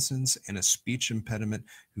Parkinson's and a speech impediment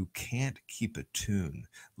who can't keep a tune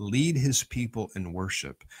lead his people in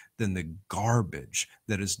worship than the garbage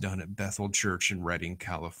that is done at Bethel Church in Redding,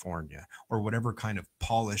 California, or whatever kind of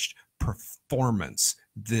polished performance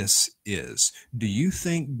this is. Do you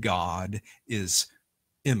think God is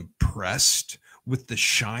impressed with the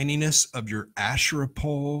shininess of your Asherah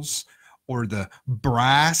poles or the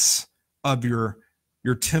brass of your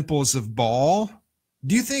temples of Baal?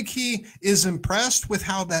 Do you think he is impressed with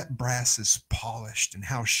how that brass is polished and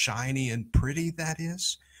how shiny and pretty that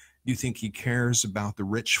is? Do you think he cares about the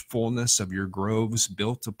rich fullness of your groves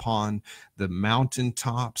built upon the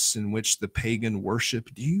mountaintops in which the pagan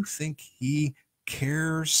worship? Do you think he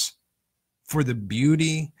cares for the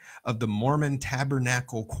beauty of the Mormon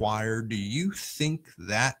Tabernacle Choir? Do you think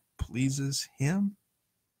that pleases him?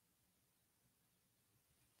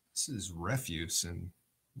 This is refuse and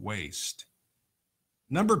waste.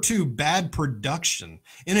 Number two, bad production.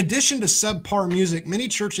 In addition to subpar music, many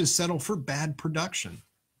churches settle for bad production.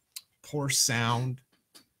 Poor sound,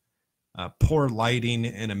 poor lighting,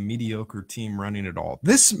 and a mediocre team running it all.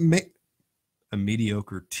 A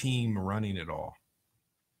mediocre team running it all.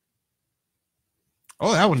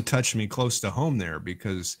 Oh, that one touched me close to home there,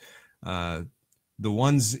 because the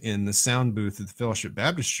ones in the sound booth at the Fellowship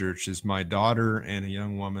Baptist Church is my daughter and a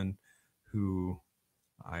young woman who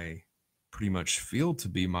I pretty much feel to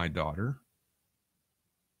be my daughter.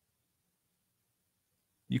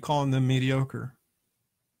 You calling them mediocre?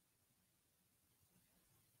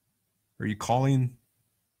 Are you calling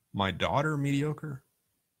my daughter mediocre?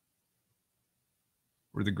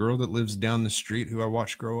 Or the girl that lives down the street who I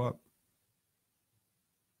watched grow up?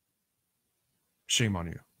 Shame on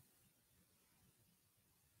you.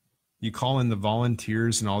 You calling the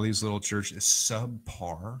volunteers in all these little churches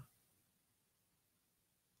subpar?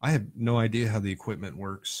 I have no idea how the equipment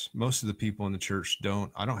works. Most of the people in the church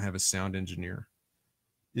don't. I don't have a sound engineer.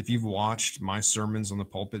 If you've watched my sermons on the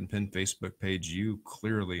Pulpit and Pen Facebook page, you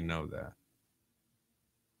clearly know that.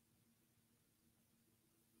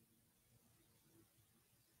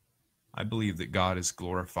 I believe that God is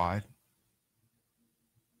glorified.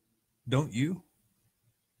 Don't you?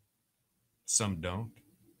 Some don't.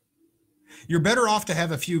 You're better off to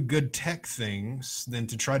have a few good tech things than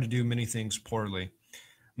to try to do many things poorly.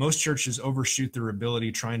 Most churches overshoot their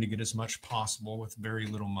ability trying to get as much possible with very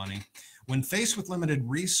little money. When faced with limited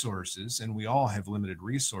resources, and we all have limited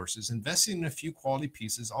resources, investing in a few quality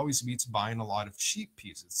pieces always beats buying a lot of cheap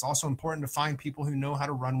pieces. It's also important to find people who know how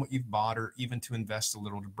to run what you've bought, or even to invest a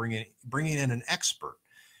little to bringing in an expert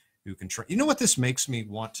who can try. You know what this makes me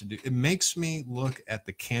want to do? It makes me look at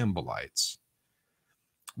the Campbellites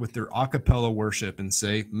with their a cappella worship and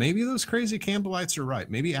say, maybe those crazy Campbellites are right.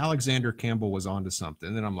 Maybe Alexander Campbell was onto something.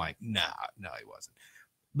 And then I'm like, no, he wasn't.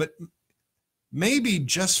 But maybe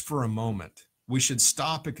just for a moment, we should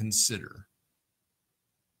stop and consider.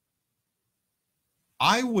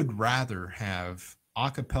 I would rather have a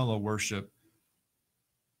cappella worship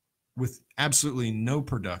with absolutely no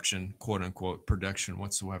production, quote unquote, production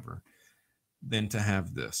whatsoever, than to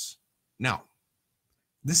have this. Now,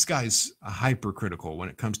 this guy's hypercritical when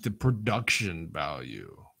it comes to production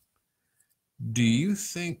value. Do you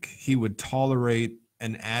think he would tolerate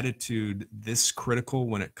an attitude this critical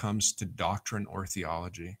when it comes to doctrine or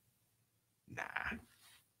theology? Nah.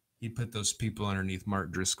 He'd put those people underneath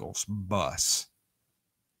Mark Driscoll's bus.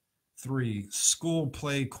 3, school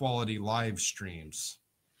play quality live streams.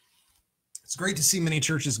 It's great to see many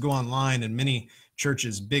churches go online, and many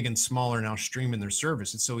churches, big and small, are now streaming their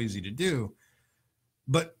service. It's so easy to do.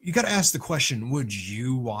 But you got to ask the question, would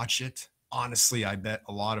you watch it? Honestly, I bet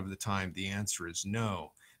a lot of the time the answer is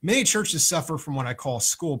no. Many churches suffer from what I call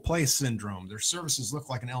school play syndrome. Their services look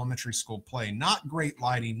like an elementary school play. Not great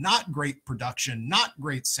lighting, not great production, not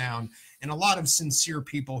great sound, and a lot of sincere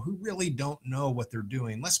people who really don't know what they're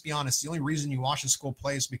doing. Let's be honest, the only reason you watch a school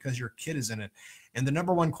play is because your kid is in it. And the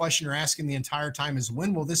number one question you're asking the entire time is,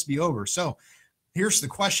 when will this be over? So here's the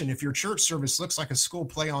question. If your church service looks like a school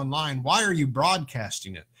play online, why are you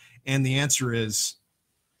broadcasting it? And the answer is,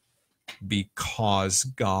 because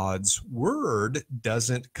God's word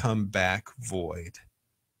doesn't come back void.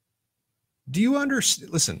 Do you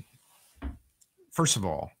understand? Listen, first of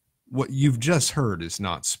all, what you've just heard is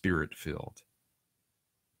not spirit-filled.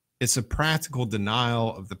 It's a practical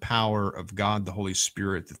denial of the power of God, the Holy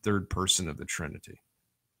Spirit, the third person of the Trinity.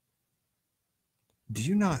 Do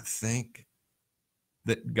you not think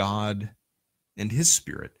that God and his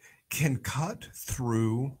Spirit can cut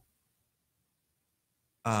through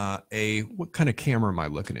what kind of camera am I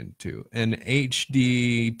looking into? An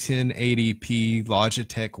HD 1080p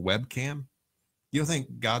Logitech webcam? You don't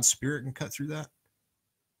think God's Spirit can cut through that?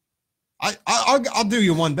 I'll do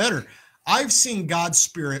you one better. I've seen God's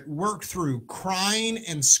Spirit work through crying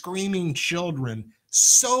and screaming children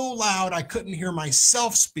so loud I couldn't hear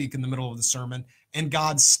myself speak in the middle of the sermon, and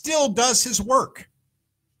God still does his work,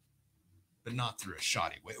 but not through a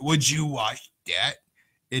shoddy way. Would you watch that?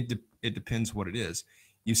 It depends what it is.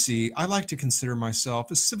 You see, I like to consider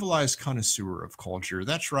myself a civilized connoisseur of culture.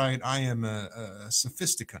 That's right. I am a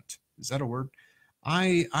sophisticant. Is that a word?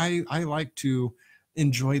 I like to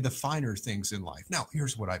enjoy the finer things in life. Now,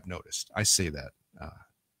 here's what I've noticed. I say that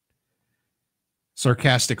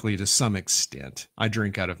sarcastically to some extent. I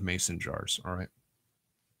drink out of mason jars, all right?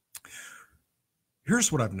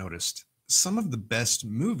 Here's what I've noticed. Some of the best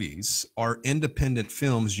movies are independent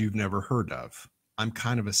films you've never heard of. I'm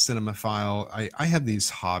kind of a cinemaphile. I have these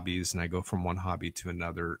hobbies, and I go from one hobby to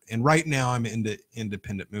another. And right now I'm into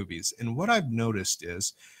independent movies. And what I've noticed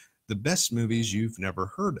is the best movies you've never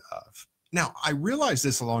heard of. Now, I realized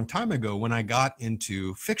this a long time ago when I got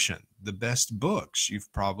into fiction. The best books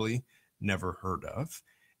you've probably never heard of,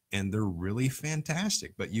 and they're really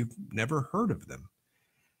fantastic, but you've never heard of them.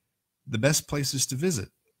 The best places to visit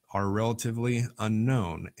are relatively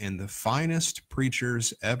unknown, and the finest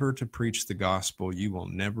preachers ever to preach the gospel, you will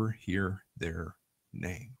never hear their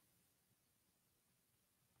name.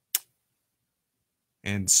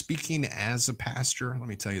 And speaking as a pastor, let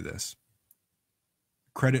me tell you this.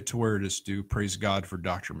 Credit to where it is due. Praise God for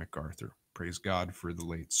Dr. MacArthur. Praise God for the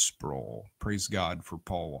late Sproul. Praise God for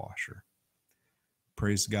Paul Washer.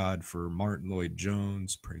 Praise God for Martin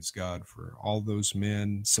Lloyd-Jones. Praise God for all those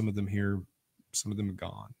men. Some of them here, some of them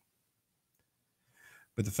gone.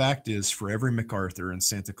 But the fact is, for every MacArthur and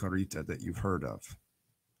Santa Clarita that you've heard of,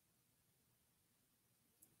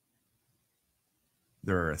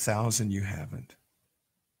 there are 1,000 you haven't,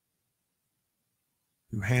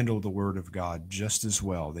 who handle the Word of God just as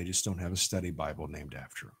well. They just don't have a study Bible named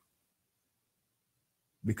after them,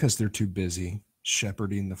 because they're too busy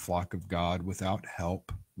shepherding the flock of God without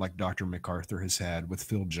help, like Dr. MacArthur has had with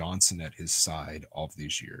Phil Johnson at his side all of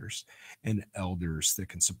these years, and elders that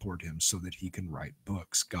can support him so that he can write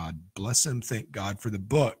books. God bless him. Thank God for the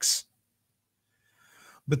books.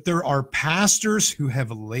 But there are pastors who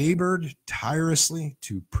have labored tirelessly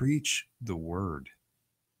to preach the word.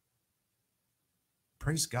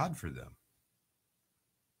 Praise God for them.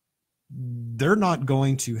 They're not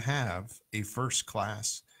going to have a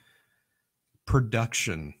first-class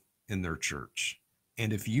production in their church.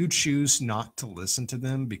 And if you choose not to listen to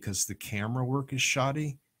them because the camera work is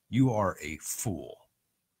shoddy, you are a fool.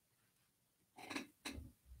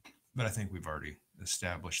 But I think we've already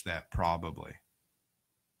established that probably.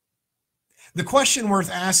 The question worth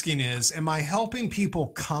asking is, am I helping people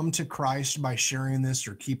come to Christ by sharing this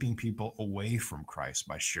or keeping people away from Christ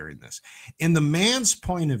by sharing this? In the man's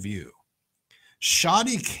point of view,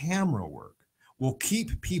 shoddy camera work will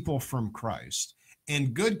keep people from Christ,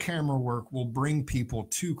 and good camera work will bring people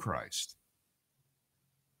to Christ.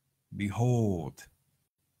 Behold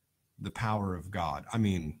the power of God. I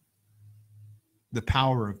mean, the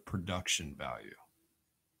power of production value.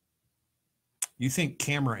 You think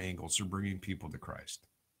camera angles are bringing people to Christ.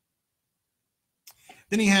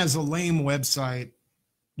 Then he has a lame website.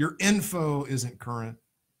 Your info isn't current.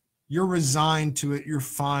 You're resigned to it. You're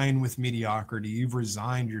fine with mediocrity. You've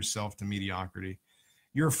resigned yourself to mediocrity.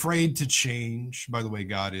 You're afraid to change. By the way,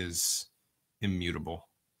 God is immutable.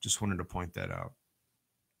 Just wanted to point that out.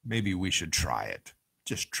 Maybe we should try it.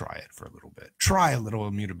 Just try it for a little bit. Try a little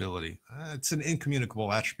immutability. It's an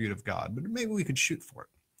incommunicable attribute of God, but maybe we could shoot for it.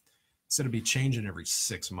 Instead of be changing every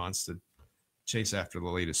 6 months to chase after the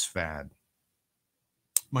latest fad.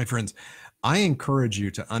 My friends, I encourage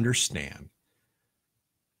you to understand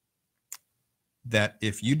that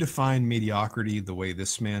if you define mediocrity the way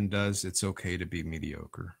this man does, it's okay to be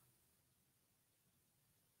mediocre.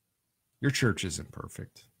 Your church isn't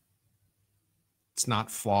perfect. It's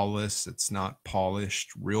not flawless. It's not polished.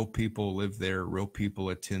 Real people live there. Real people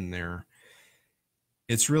attend there.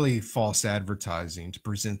 It's really false advertising to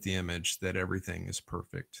present the image that everything is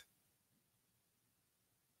perfect.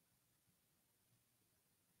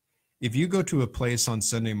 If you go to a place on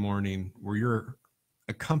Sunday morning where you're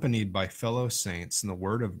accompanied by fellow saints and the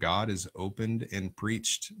word of God is opened and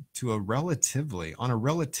preached to on a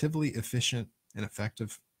relatively efficient and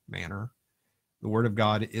effective manner, the word of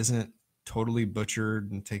God isn't totally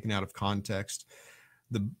butchered and taken out of context.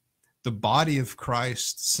 The body of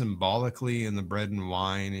Christ symbolically in the bread and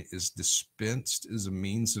wine is dispensed as a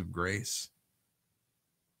means of grace.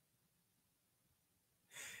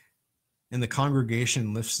 And the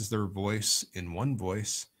congregation lifts their voice in one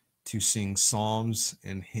voice to sing psalms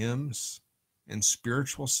and hymns and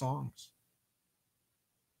spiritual songs.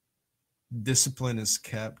 Discipline is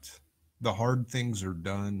kept. The hard things are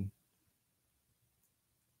done.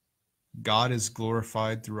 God is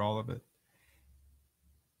glorified through all of it.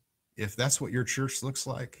 If that's what your church looks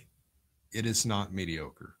like, it is not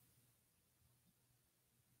mediocre.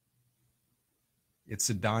 It's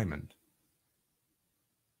a diamond.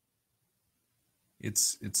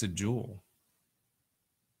 It's a jewel.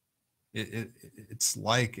 It's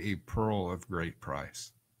like a pearl of great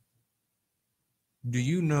price. Do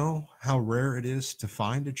you know how rare it is to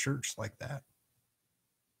find a church like that?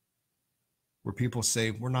 Where people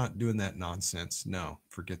say, we're not doing that nonsense. No,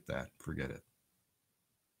 forget that. Forget it.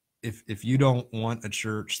 If you don't want a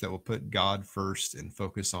church that will put God first and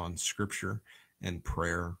focus on scripture and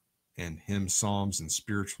prayer and hymn psalms and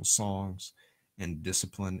spiritual songs and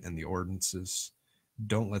discipline and the ordinances,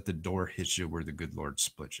 don't let the door hit you where the good Lord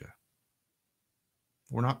split you.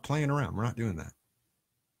 We're not playing around. We're not doing that.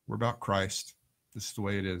 We're about Christ. This is the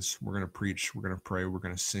way it is. We're going to preach. We're going to pray. We're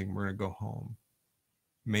going to sing. We're going to go home.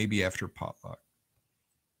 Maybe after potluck.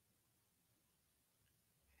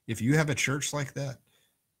 If you have a church like that,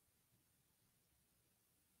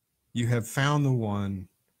 you have found the one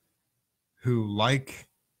who, like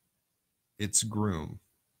its groom,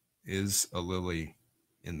 is a lily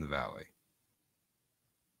in the valley.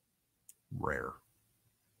 Rare.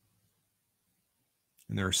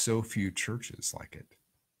 And there are so few churches like it.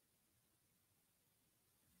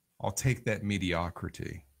 I'll take that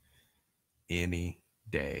mediocrity any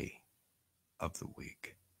day of the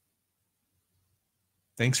week.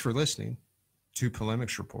 Thanks for listening to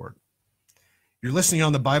Polemics Report. You're listening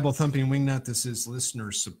on the Bible Thumping Wingnut. This is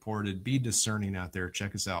listener supported. Be discerning out there.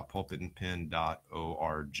 Check us out,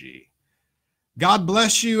 pulpitandpen.org. God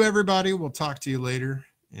bless you, everybody. We'll talk to you later.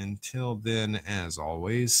 Until then, as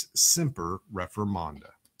always, semper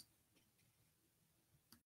reformanda.